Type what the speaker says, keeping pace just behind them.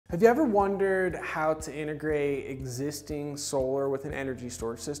Have you ever wondered how to integrate existing solar with an energy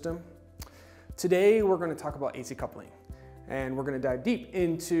storage system? Today we're going to talk about AC coupling, and we're going to dive deep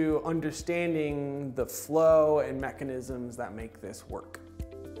into understanding the flow and mechanisms that make this work.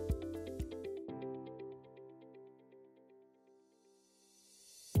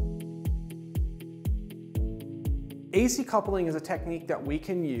 AC coupling is a technique that we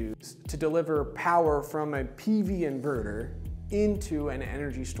can use to deliver power from a PV inverter into an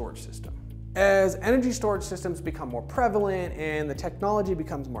energy storage system. As energy storage systems become more prevalent and the technology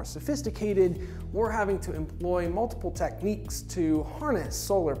becomes more sophisticated, we're having to employ multiple techniques to harness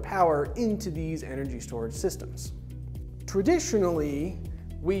solar power into these energy storage systems. Traditionally,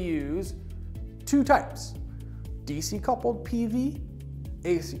 we use two types: DC coupled PV,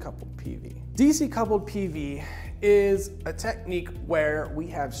 AC coupled PV. DC coupled PV is a technique where we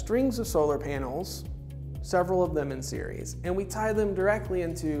have strings of solar panels, several of them in series, and we tie them directly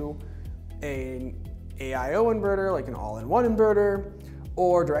into an AIO inverter, like an all-in-one inverter,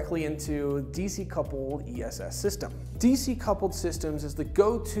 or directly into DC coupled ESS system. DC coupled systems is the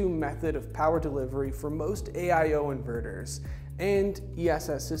go-to method of power delivery for most AIO inverters and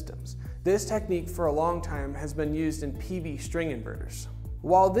ESS systems. This technique for a long time has been used in PV string inverters.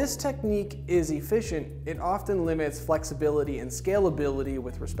 While this technique is efficient, it often limits flexibility and scalability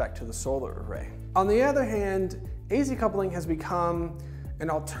with respect to the solar array. On the other hand, AC coupling has become an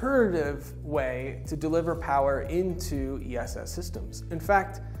alternative way to deliver power into ESS systems. In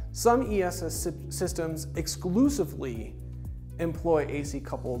fact, some ESS systems exclusively employ AC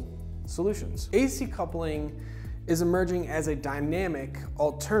coupled solutions. AC coupling is emerging as a dynamic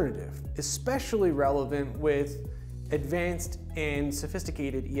alternative, especially relevant with advanced and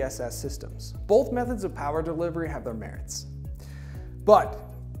sophisticated ESS systems. Both methods of power delivery have their merits. But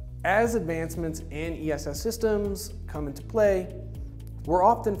as advancements in ESS systems come into play, we're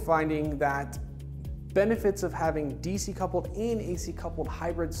often finding that benefits of having DC coupled and AC coupled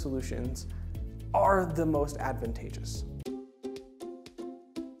hybrid solutions are the most advantageous.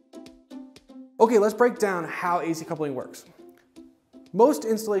 Okay, let's break down how AC coupling works. Most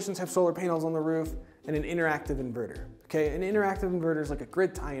installations have solar panels on the roof and an interactive inverter. Okay, an interactive inverter is like a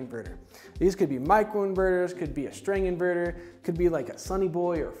grid tie inverter. These could be microinverters, could be a string inverter, could be like a Sunny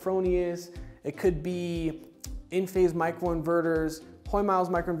Boy or a Fronius. It could be in-phase microinverters, Homeowner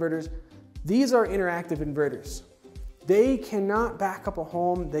microinverters. These are interactive inverters. They cannot back up a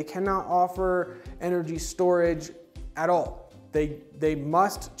home. They cannot offer energy storage at all. They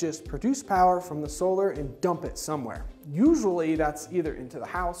must just produce power from the solar and dump it somewhere. Usually that's either into the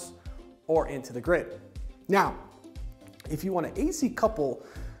house or into the grid. Now, if you want to AC couple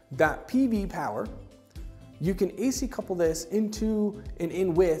that PV power, you can AC couple this into and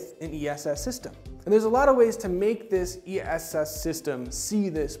in with an ESS system. And there's a lot of ways to make this ESS system see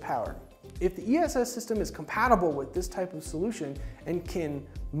this power. If the ESS system is compatible with this type of solution and can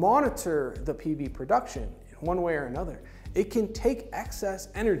monitor the PV production in one way or another, it can take excess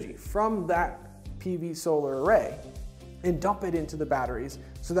energy from that PV solar array and dump it into the batteries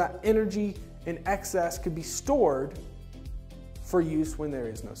so that energy in excess could be stored for use when there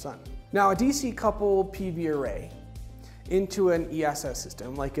is no sun. Now, a DC coupled PV array into an ESS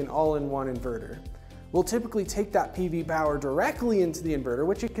system, like an all-in-one inverter, will typically take that PV power directly into the inverter,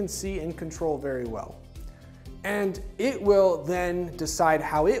 which it can see and control very well. And it will then decide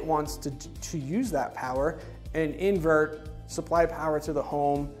how it wants to use that power and invert, supply power to the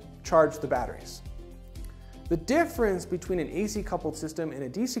home, charge the batteries. The difference between an AC coupled system and a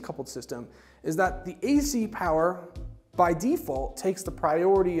DC coupled system is that the AC power by default takes the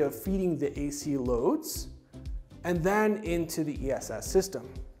priority of feeding the AC loads and then into the ESS system.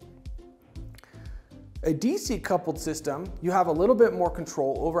 A DC coupled system, you have a little bit more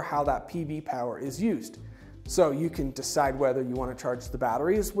control over how that PV power is used. So you can decide whether you want to charge the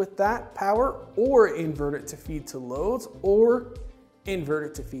batteries with that power or invert it to feed to loads or invert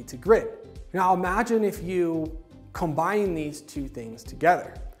it to feed to grid. Now imagine if you combine these two things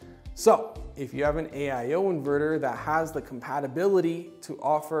together. So if you have an AIO inverter that has the compatibility to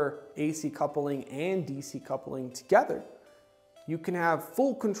offer AC coupling and DC coupling together, you can have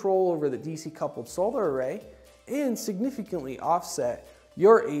full control over the DC coupled solar array and significantly offset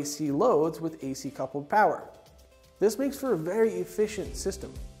your AC loads with AC coupled power. This makes for a very efficient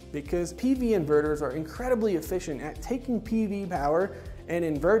system because PV inverters are incredibly efficient at taking PV power and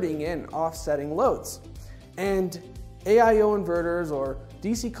inverting and offsetting loads. And AIO inverters or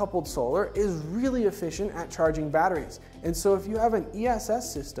DC coupled solar is really efficient at charging batteries. And so if you have an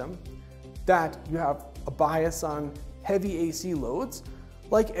ESS system that you have a bias on heavy AC loads,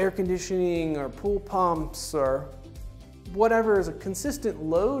 like air conditioning or pool pumps or whatever is a consistent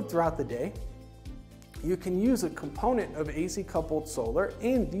load throughout the day, you can use a component of AC coupled solar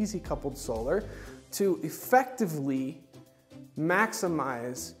and DC coupled solar to effectively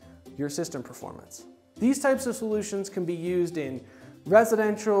maximize your system performance. These types of solutions can be used in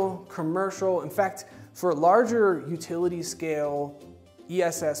residential, commercial. In fact, for larger utility scale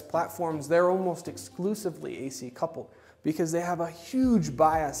ESS platforms, they're almost exclusively AC coupled because they have a huge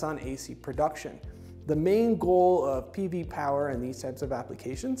bias on AC production. The main goal of PV power in these types of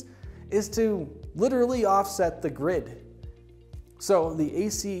applications is to literally offset the grid. So the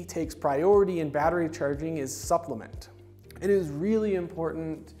AC takes priority and battery charging is supplement. It is really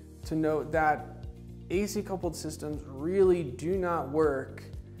important to note that AC coupled systems really do not work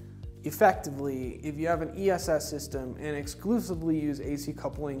effectively if you have an ESS system and exclusively use AC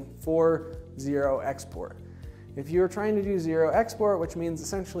coupling for zero export. If you're trying to do zero export, which means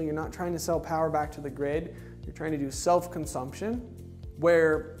essentially you're not trying to sell power back to the grid, you're trying to do self-consumption,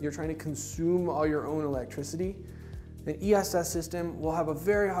 where you're trying to consume all your own electricity, an ESS system will have a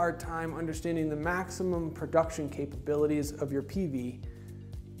very hard time understanding the maximum production capabilities of your PV.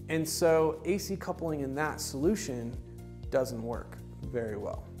 And so AC coupling in that solution doesn't work very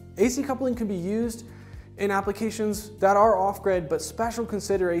well. AC coupling can be used in applications that are off-grid, but special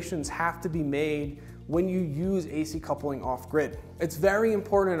considerations have to be made when you use AC coupling off-grid. It's very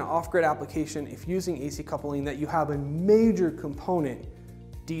important in an off-grid application, if using AC coupling, that you have a major component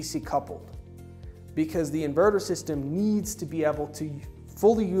DC coupled, because the inverter system needs to be able to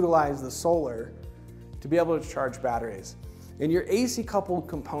fully utilize the solar to be able to charge batteries. And your AC coupled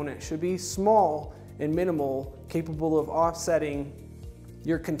component should be small and minimal, capable of offsetting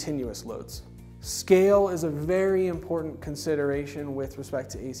your continuous loads. Scale is a very important consideration with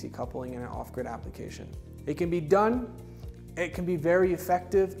respect to AC coupling in an off-grid application. It can be done, it can be very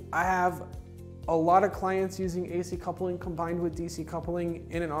effective. I have a lot of clients using AC coupling combined with DC coupling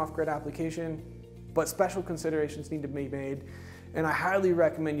in an off-grid application, but special considerations need to be made. And I highly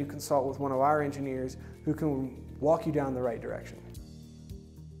recommend you consult with one of our engineers who can walk you down the right direction.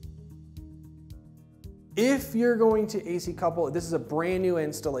 If you're going to AC couple, this is a brand new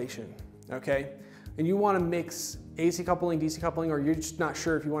installation, okay? And you want to mix AC coupling, DC coupling, or you're just not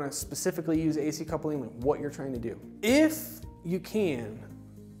sure if you want to specifically use AC coupling, like what you're trying to do. If you can,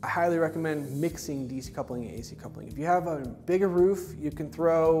 I highly recommend mixing DC coupling and AC coupling. If you have a bigger roof, you can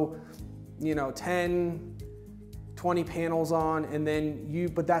throw, 10, 20 panels on, and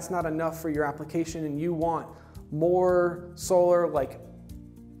then but that's not enough for your application, and you want more solar, like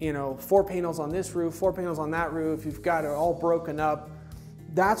 4 panels on this roof, 4 panels on that roof, you've got it all broken up.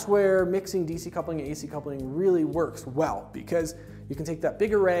 That's where mixing DC coupling and AC coupling really works well, because you can take that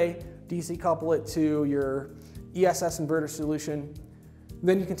big array, DC couple it to your ESS inverter solution.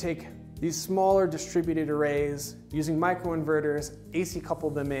 Then you can take these smaller distributed arrays using microinverters, AC couple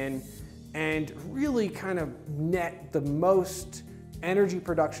them in, and really kind of net the most energy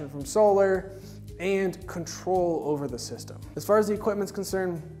production from solar and control over the system. As far as the equipment's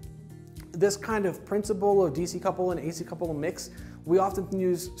concerned, this kind of principle of DC couple and AC couple mix, we often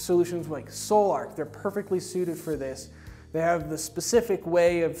use solutions like Solar. They're perfectly suited for this. They have the specific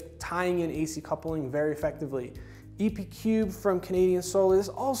way of tying in AC coupling very effectively. EP from Canadian Solar, there's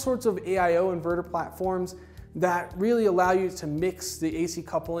all sorts of AIO inverter platforms that really allow you to mix the AC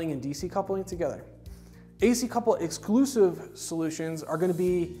coupling and DC coupling together. AC couple exclusive solutions are going to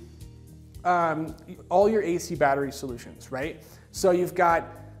be all your AC battery solutions, right? So you've got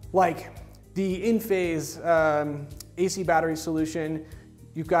like the in-phase AC battery solution,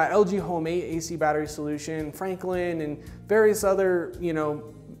 you've got LG Home 8 AC battery solution, Franklin, and various other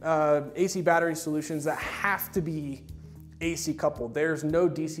AC battery solutions that have to be AC coupled. There's no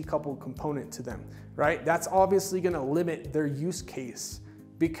DC coupled component to them, right? That's obviously going to limit their use case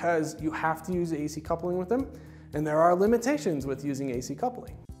because you have to use AC coupling with them, and there are limitations with using AC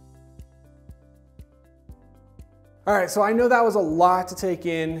coupling. All right, so I know that was a lot to take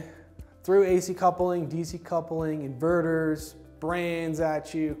in through AC coupling, DC coupling, inverters, brands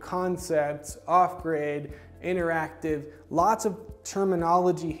at you, concepts, off-grid, interactive, lots of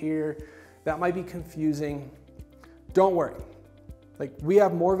terminology here that might be confusing. Don't worry. We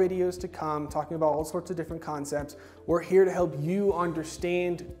have more videos to come talking about all sorts of different concepts. We're here to help you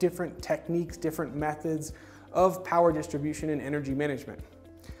understand different techniques, different methods of power distribution and energy management.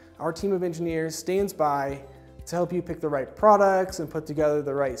 Our team of engineers stands by to help you pick the right products and put together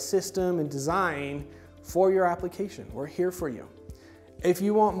the right system and design for your application. We're here for you. If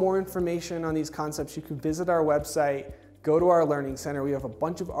you want more information on these concepts, you can visit our website, go to our learning center. We have a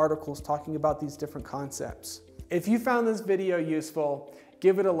bunch of articles talking about these different concepts. If you found this video useful,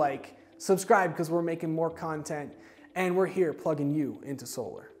 give it a like, subscribe because we're making more content, and we're here plugging you into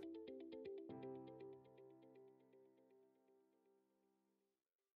solar.